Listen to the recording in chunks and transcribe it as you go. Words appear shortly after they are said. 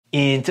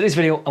In today's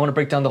video, I want to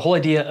break down the whole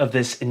idea of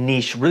this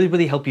niche,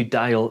 really help you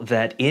dial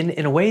that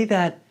in a way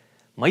that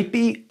might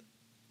be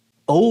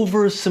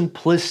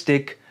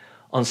oversimplistic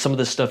on some of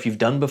the stuff you've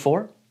done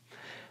before,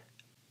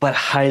 but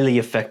highly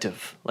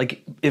effective.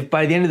 Like if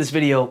by the end of this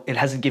video, it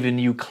hasn't given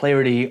you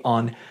clarity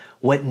on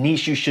what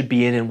niche you should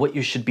be in and what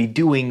you should be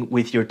doing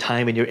with your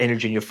time and your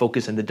energy and your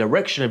focus and the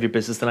direction of your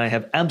business, then I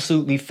have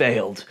absolutely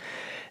failed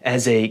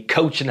as a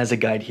coach and as a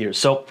guide here.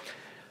 So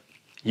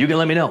you can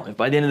let me know if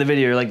by the end of the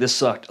video you're like, this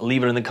sucked,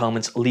 leave it in the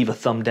comments, leave a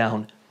thumb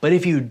down. But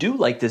if you do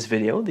like this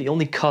video, the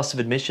only cost of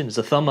admission is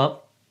a thumb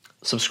up,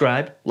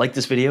 subscribe, like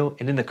this video,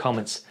 and in the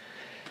comments,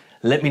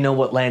 let me know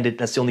what landed.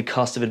 That's the only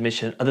cost of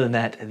admission. Other than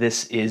that,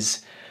 this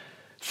is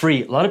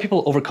free. A lot of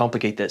people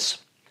overcomplicate this.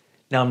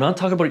 Now, I'm not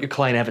talking about your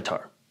client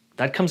avatar.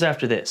 That comes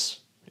after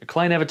this. Your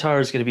client avatar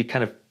is going to be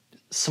kind of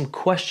some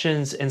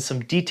questions and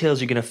some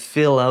details you're going to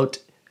fill out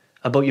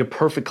about your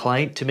perfect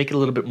client to make it a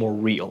little bit more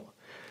real.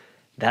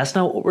 That's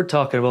not what we're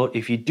talking about.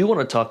 If you do want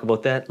to talk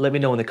about that, let me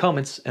know in the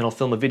comments and I'll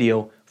film a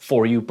video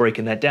for you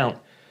breaking that down.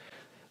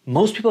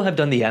 Most people have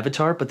done the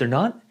avatar, but they're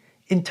not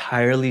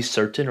entirely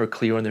certain or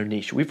clear on their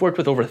niche. We've worked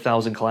with over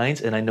 1,000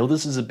 clients, and I know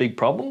this is a big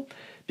problem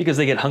because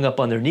they get hung up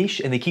on their niche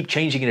and they keep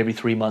changing it every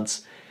 3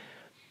 months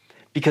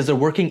because they're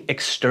working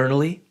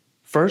externally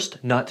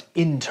first, not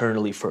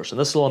internally first. And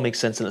this will all make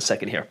sense in a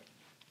second here.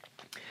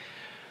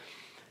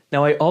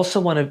 Now, I also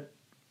want to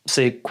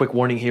say a quick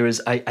warning here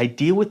is I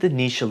deal with the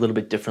niche a little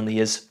bit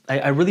differently.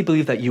 I really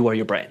believe that you are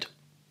your brand.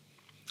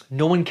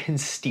 No one can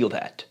steal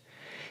that.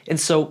 And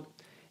so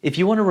if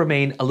you want to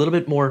remain a little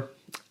bit more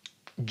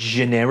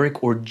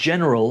generic or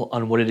general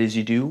on what it is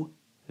you do,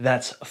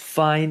 that's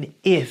fine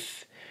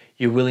if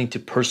you're willing to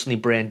personally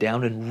brand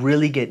down and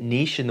really get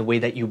niche in the way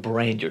that you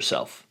brand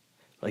yourself.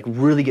 Like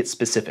really get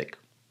specific.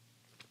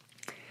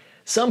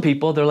 Some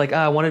people, they're like,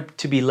 I want it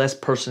to be less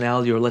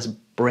personality or less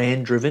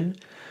brand driven.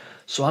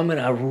 So I'm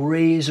gonna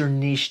razor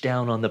niche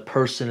down on the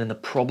person and the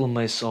problem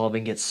I solve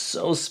and get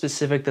so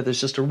specific that there's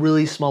just a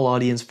really small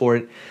audience for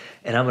it.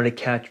 And I'm gonna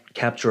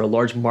capture a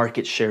large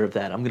market share of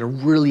that. I'm gonna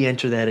really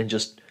enter that and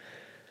just,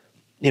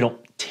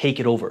 take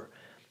it over.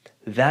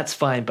 That's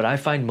fine, but I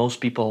find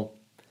most people,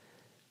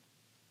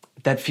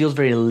 that feels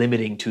very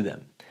limiting to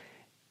them.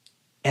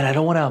 And I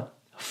don't wanna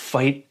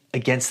fight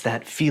against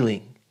that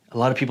feeling. A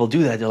lot of people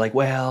do that. They're like,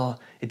 well,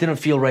 it didn't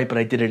feel right, but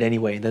I did it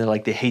anyway. And then they're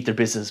like, they hate their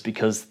business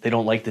because they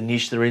don't like the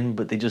niche they're in,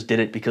 but they just did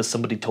it because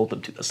somebody told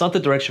them to. That's not the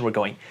direction we're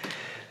going.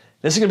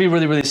 This is gonna be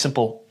really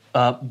simple,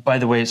 by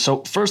the way.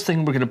 So first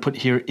thing we're gonna put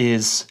here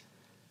is,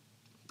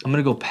 I'm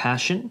gonna go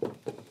passion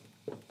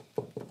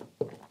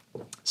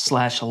 /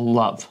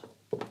 love.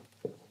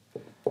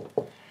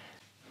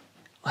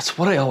 That's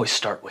what I always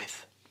start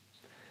with.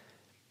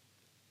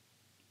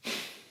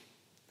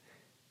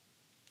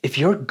 If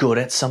you're good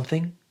at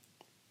something,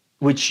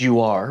 which you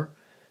are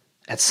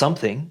at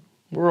something,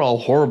 we're all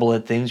horrible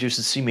at things. You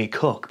should see me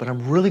cook, but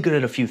I'm really good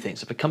at a few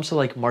things. If it comes to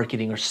like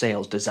marketing or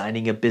sales,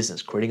 designing a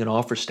business, creating an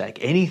offer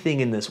stack, anything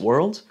in this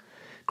world,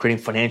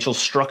 creating financial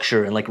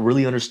structure and like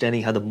really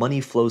understanding how the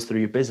money flows through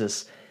your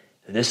business,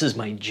 this is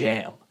my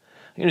jam.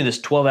 I'm gonna do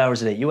this 12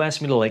 hours a day. You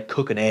ask me to like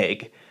cook an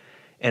egg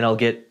and I'll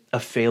get a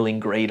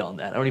failing grade on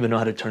that. I don't even know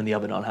how to turn the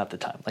oven on half the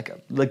time,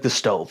 like the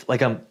stove.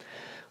 Like I'm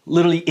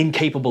literally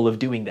incapable of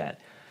doing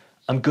that.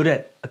 I'm good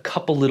at a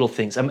couple little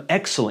things. I'm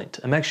excellent.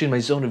 I'm actually in my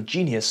zone of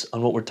genius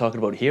on what we're talking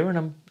about here, and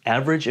I'm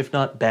average, if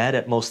not bad,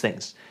 at most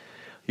things.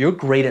 You're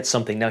great at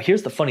something. Now,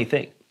 here's the funny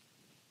thing.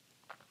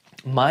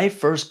 My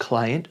first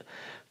client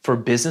for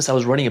business, I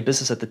was running a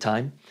business at the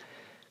time.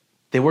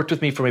 They worked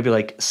with me for maybe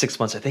like 6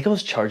 months. I think I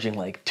was charging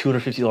like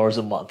 $250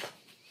 a month.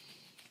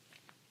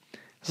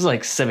 This is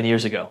like 7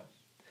 years ago.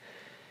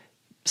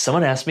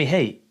 Someone asked me,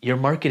 hey, your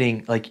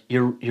marketing, like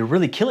you're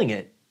really killing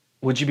it.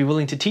 Would you be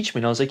willing to teach me?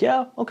 And I was like,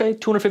 yeah, okay,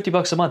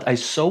 $250 a month. I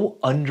so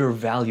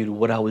undervalued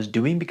what I was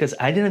doing because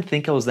I didn't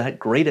think I was that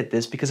great at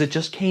this because it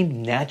just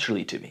came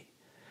naturally to me.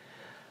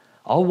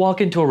 I'll walk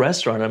into a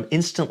restaurant, I'm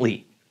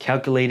instantly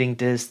calculating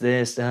this,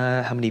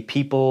 how many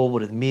people,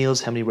 what are the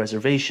meals, how many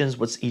reservations,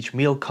 what's each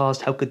meal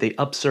cost, how could they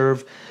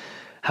upserve,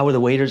 how are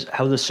the waiters,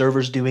 how are the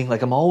servers doing?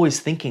 Like I'm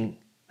always thinking,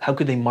 how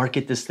could they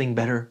market this thing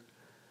better?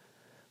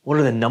 What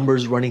are the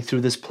numbers running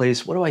through this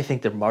place? What do I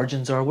think their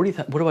margins are? What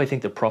do I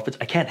think their profits?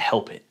 I can't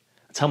help it.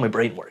 That's how my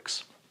brain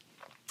works.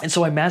 And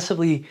so I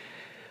massively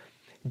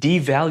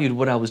devalued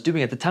what I was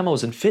doing. At the time I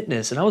was in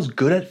fitness and I was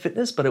good at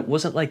fitness, but it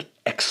wasn't like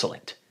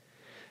excellent.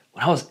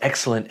 When I was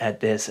excellent at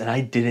this and I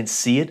didn't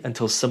see it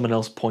until someone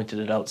else pointed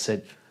it out,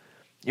 said,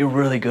 you're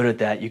really good at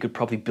that. You could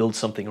probably build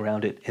something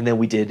around it. And then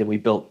we did, and we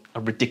built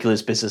a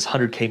ridiculous business,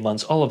 100K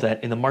months, all of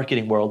that in the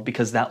marketing world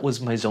because that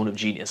was my zone of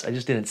genius. I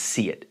just didn't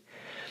see it.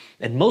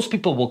 And most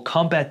people will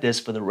combat this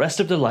for the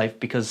rest of their life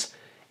because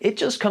it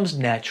just comes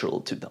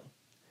natural to them.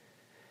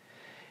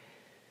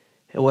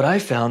 And what I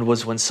found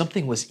was when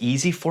something was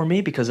easy for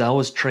me, because I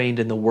was trained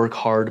in the work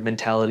hard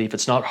mentality, if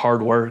it's not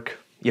hard work,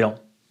 you're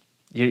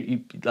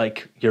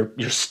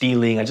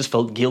stealing. I just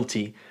felt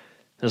guilty.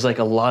 There's like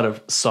a lot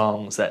of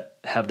songs that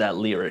have that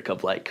lyric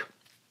of like,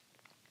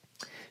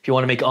 if you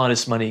want to make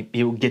honest money,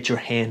 you get your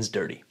hands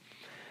dirty.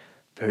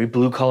 very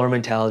blue collar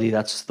mentality.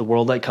 That's the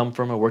world I come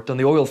from. I worked on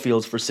the oil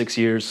fields for 6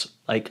 years,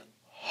 like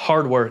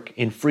hard work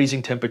in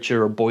freezing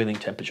temperature or boiling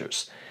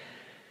temperatures.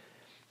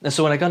 And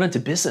so when I got into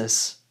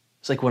business,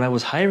 it's like when I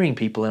was hiring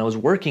people and I was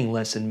working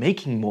less and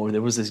making more,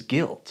 there was this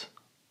guilt.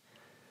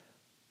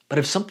 But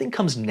if something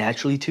comes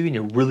naturally to you and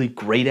you're really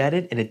great at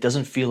it and it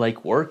doesn't feel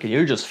like work and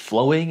you're just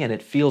flowing and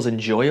it feels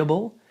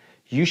enjoyable,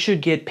 you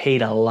should get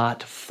paid a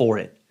lot for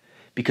it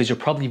because you're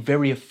probably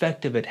very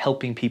effective at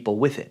helping people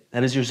with it.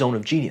 That is your zone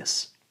of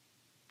genius.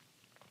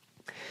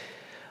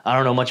 I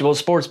don't know much about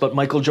sports, but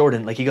Michael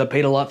Jordan, like he got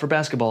paid a lot for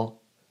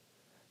basketball.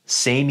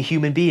 Same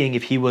human being,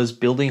 if he was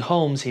building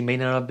homes, he may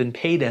not have been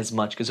paid as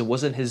much because it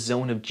wasn't his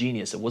zone of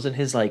genius. It wasn't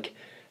his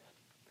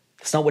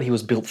it's not what he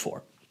was built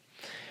for.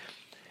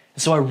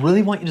 And so I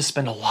really want you to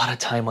spend a lot of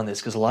time on this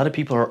because a lot of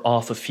people are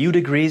off a few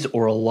degrees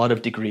or a lot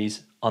of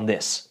degrees on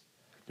this.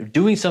 They're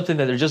doing something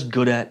that they're just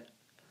good at,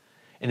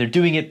 and they're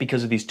doing it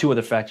because of these two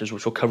other factors,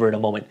 which we'll cover in a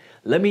moment.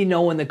 Let me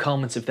know in the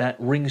comments if that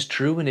rings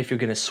true, and if you're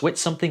going to switch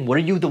something, what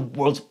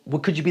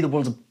could you be the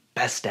world's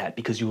best at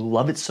because you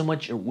love it so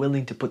much you're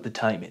willing to put the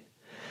time in?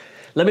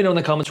 Let me know in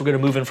the comments. We're going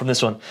to move in from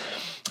this one.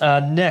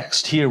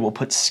 Next, here we'll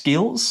put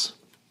skills.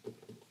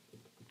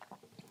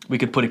 We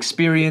could put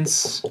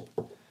experience.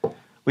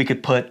 We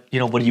could put,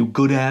 what are you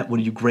good at? What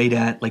are you great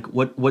at?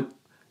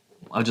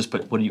 I'll just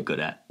put, what are you good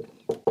at?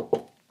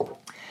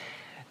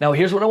 Now,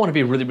 here's what I want to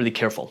be really, really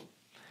careful.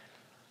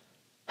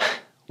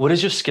 What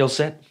is your skill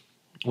set?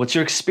 What's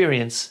your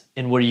experience?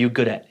 And what are you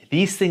good at?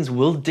 These things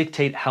will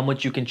dictate how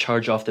much you can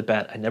charge off the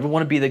bat. I never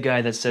want to be the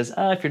guy that says,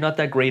 if you're not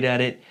that great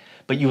at it,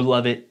 but you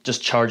love it,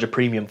 just charge a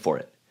premium for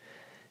it.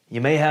 You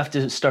may have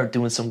to start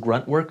doing some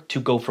grunt work to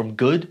go from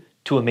good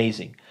to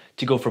amazing,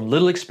 to go from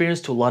little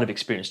experience to a lot of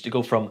experience, to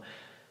go from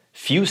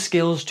few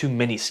skills to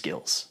many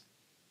skills.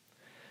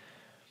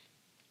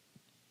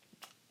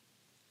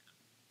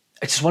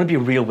 I just want to be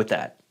real with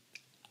that.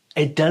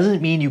 It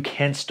doesn't mean you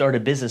can't start a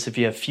business if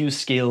you have few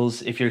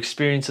skills, if your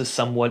experience is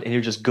somewhat, and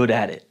you're just good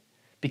at it.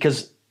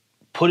 Because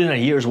put in a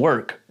year's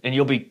work and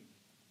you'll be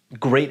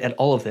great at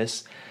all of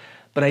this.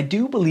 But I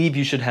do believe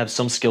you should have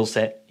some skill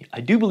set.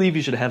 I do believe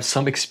you should have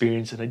some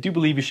experience, and I do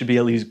believe you should be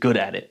at least good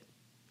at it.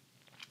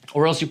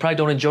 Or else you probably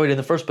don't enjoy it in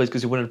the first place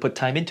because you wouldn't put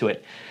time into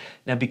it.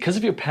 Now, because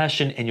of your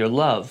passion and your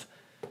love,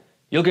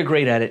 you'll get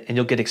great at it and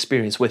you'll get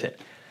experience with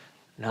it.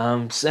 Now,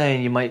 I'm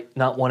saying you might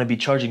not want to be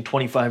charging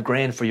 25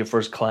 grand for your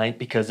first client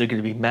because they're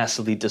going to be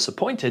massively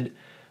disappointed.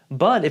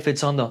 But if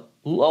it's on the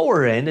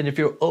lower end, and if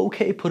you're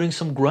okay putting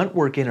some grunt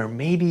work in, or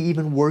maybe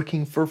even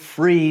working for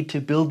free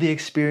to build the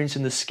experience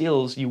and the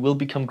skills, you will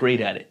become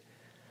great at it.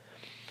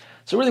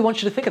 So I really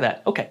want you to think of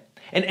that. Okay.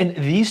 And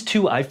these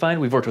two, I find,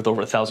 we've worked with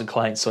over 1,000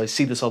 clients, so I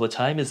see this all the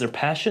time, is their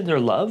passion, their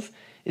love,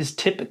 is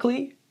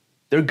typically,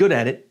 they're good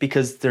at it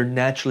because they're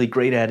naturally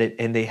great at it,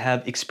 and they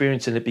have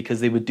experience in it because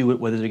they would do it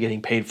whether they're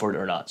getting paid for it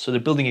or not. So they're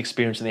building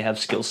experience and they have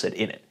skill set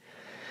in it.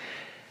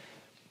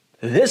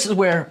 This is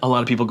where a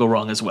lot of people go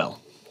wrong as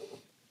well.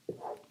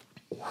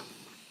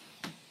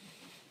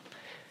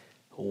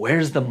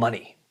 Where's the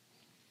money?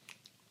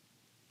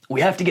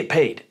 We have to get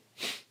paid.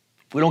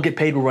 If we don't get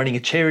paid, we're running a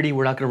charity,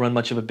 we're not going to run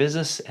much of a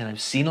business. And I've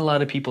seen a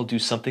lot of people do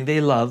something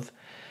they love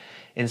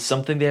and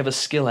something they have a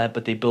skill at,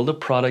 but they build a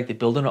product, they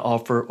build an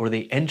offer, or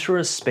they enter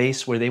a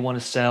space where they want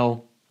to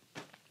sell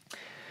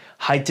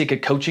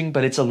high-ticket coaching,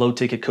 but it's a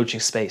low-ticket coaching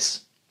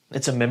space.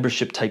 It's a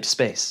membership type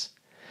space,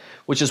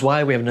 which is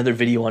why we have another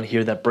video on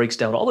here that breaks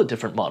down all the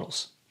different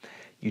models.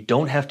 You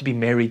don't have to be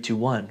married to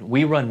one.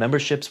 We run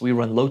memberships, we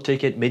run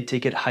low-ticket,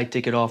 mid-ticket,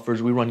 high-ticket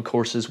offers, we run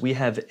courses, we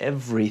have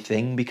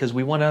everything because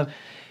we want to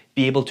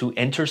be able to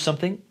enter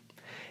something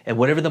and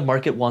whatever the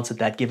market wants at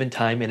that given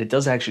time, and it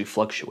does actually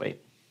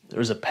fluctuate.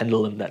 There's a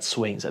pendulum that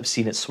swings. I've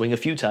seen it swing a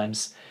few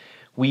times.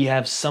 We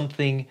have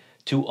something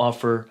to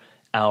offer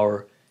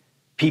our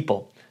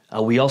people.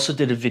 We also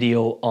did a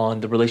video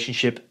on the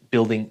relationship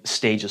building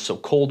stages. So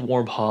cold,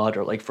 warm, hot,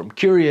 or like from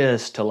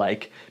curious to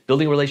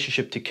building a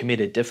relationship to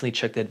committed. Definitely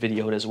check that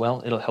video out as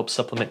well. It'll help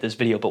supplement this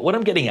video. But what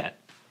I'm getting at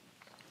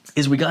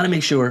is we got to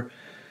make sure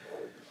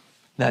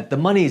that the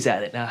money's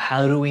at it. Now,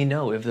 how do we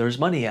know if there's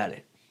money at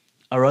it?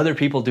 Are other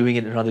people doing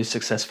it and are they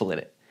successful in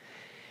it?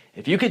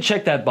 If you can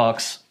check that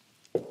box,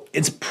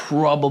 it's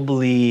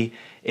probably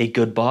a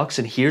good box.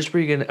 And here's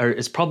where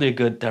it's probably a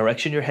good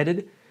direction you're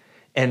headed.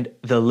 And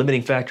the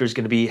limiting factor is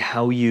going to be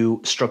how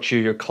you structure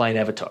your client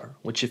avatar,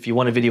 which if you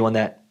want a video on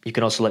that, you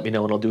can also let me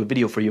know and I'll do a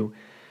video for you.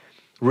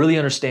 Really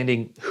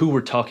understanding who we're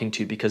talking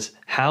to, because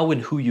how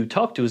and who you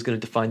talk to is going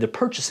to define the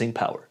purchasing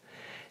power.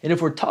 And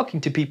if we're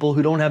talking to people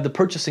who don't have the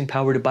purchasing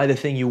power to buy the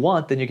thing you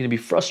want, then you're going to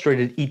be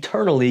frustrated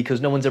eternally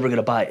because no one's ever going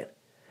to buy it.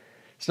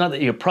 It's not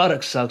that your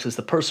product sucks, it's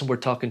the person we're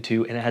talking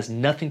to, and it has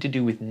nothing to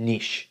do with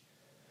niche.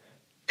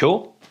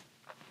 Cool?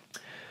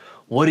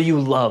 What do you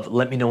love?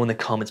 Let me know in the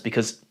comments,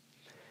 because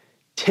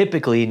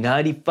typically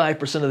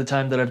 95% of the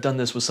time that I've done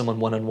this with someone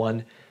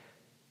one-on-one,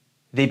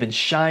 they've been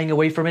shying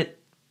away from it.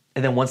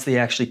 And then once they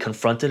actually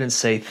confront it and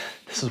say,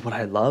 this is what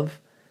I love,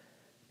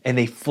 and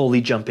they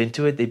fully jump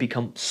into it, they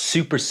become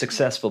super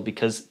successful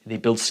because they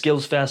build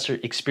skills faster,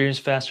 experience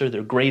faster,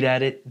 they're great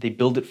at it, they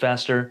build it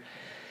faster,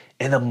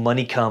 and the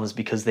money comes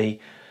because they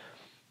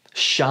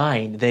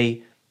shine,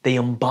 they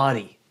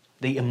embody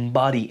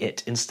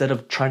it instead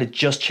of trying to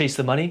just chase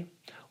the money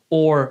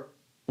or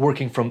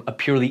working from a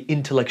purely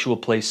intellectual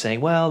place saying,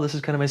 well, this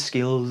is kind of my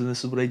skills and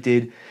this is what I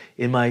did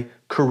in my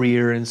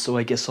career, and so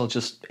I guess I'll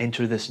just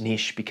enter this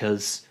niche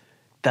because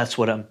that's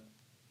what I'm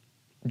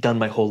done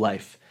my whole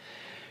life.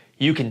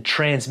 You can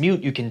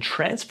transmute, you can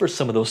transfer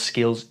some of those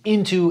skills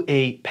into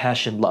a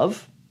passion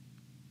love.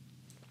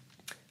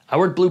 I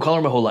worked blue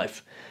collar my whole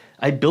life.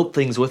 I built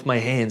things with my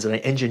hands and I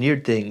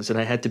engineered things, and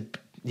I had to,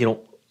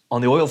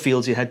 on the oil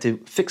fields, you had to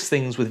fix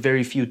things with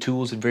very few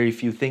tools and very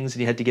few things,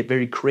 and you had to get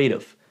very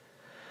creative.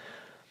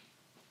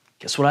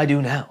 Guess what I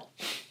do now?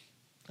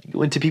 I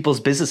go into people's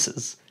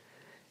businesses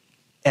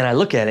and I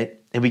look at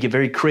it, and we get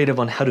very creative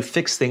on how to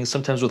fix things,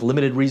 sometimes with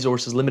limited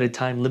resources, limited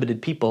time,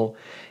 limited people,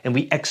 and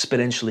we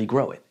exponentially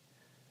grow it.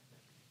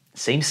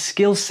 Same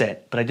skill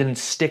set, but I didn't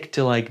stick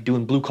to like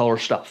doing blue collar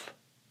stuff.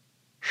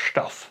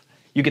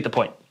 You get the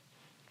point.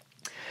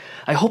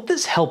 I hope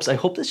this helps. I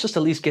hope this just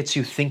at least gets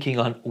you thinking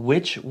on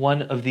which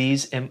one of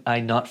these am I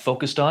not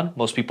focused on.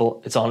 Most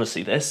people, it's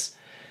honestly this.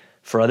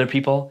 For other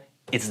people,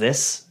 it's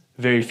this.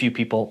 Very few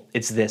people,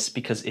 it's this.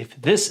 Because if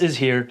this is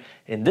here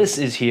and this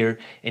is here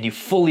and you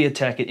fully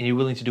attack it and you're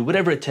willing to do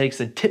whatever it takes,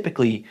 then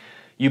typically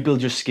you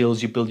build your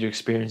skills, you build your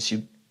experience,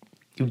 you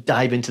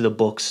dive into the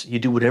books, you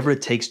do whatever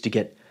it takes to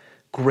get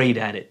great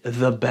at it,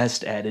 the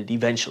best at it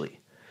eventually.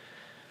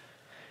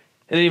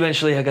 And then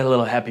eventually I got a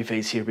little happy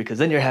face here, because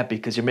then you're happy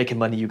because you're making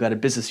money, you got a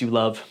business you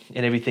love,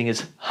 and everything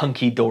is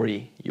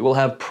hunky-dory. You will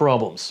have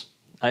problems.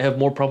 I have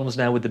more problems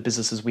now with the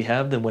businesses we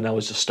have than when I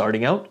was just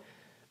starting out.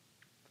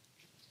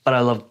 But I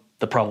love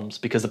the problems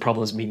because the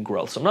problems mean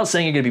growth. So I'm not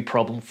saying you're going to be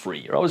problem-free.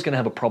 You're always going to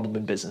have a problem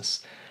in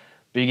business.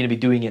 But you're going to be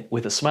doing it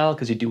with a smile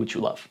because you do what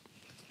you love.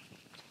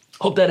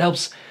 Hope that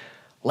helps.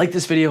 Like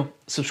this video,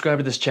 subscribe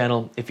to this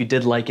channel. If you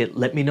did like it,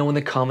 let me know in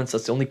the comments.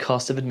 That's the only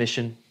cost of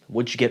admission.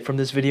 What'd you get from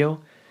this video?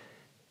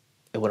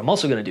 And what I'm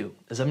also going to do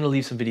is I'm going to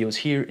leave some videos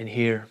here and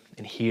here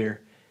and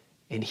here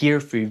and here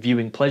for your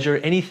viewing pleasure.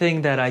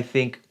 Anything that I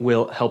think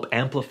will help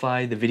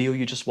amplify the video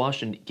you just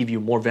watched and give you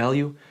more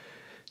value,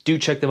 do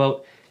check them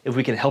out. If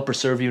we can help or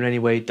serve you in any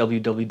way,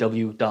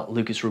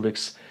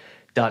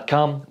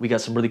 www.lucasrubiks.com. We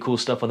got some really cool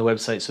stuff on the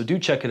website, so do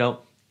check it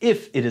out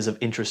if it is of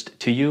interest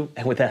to you.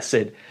 And with that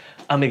said,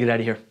 I'm going to get out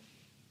of here.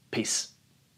 Peace.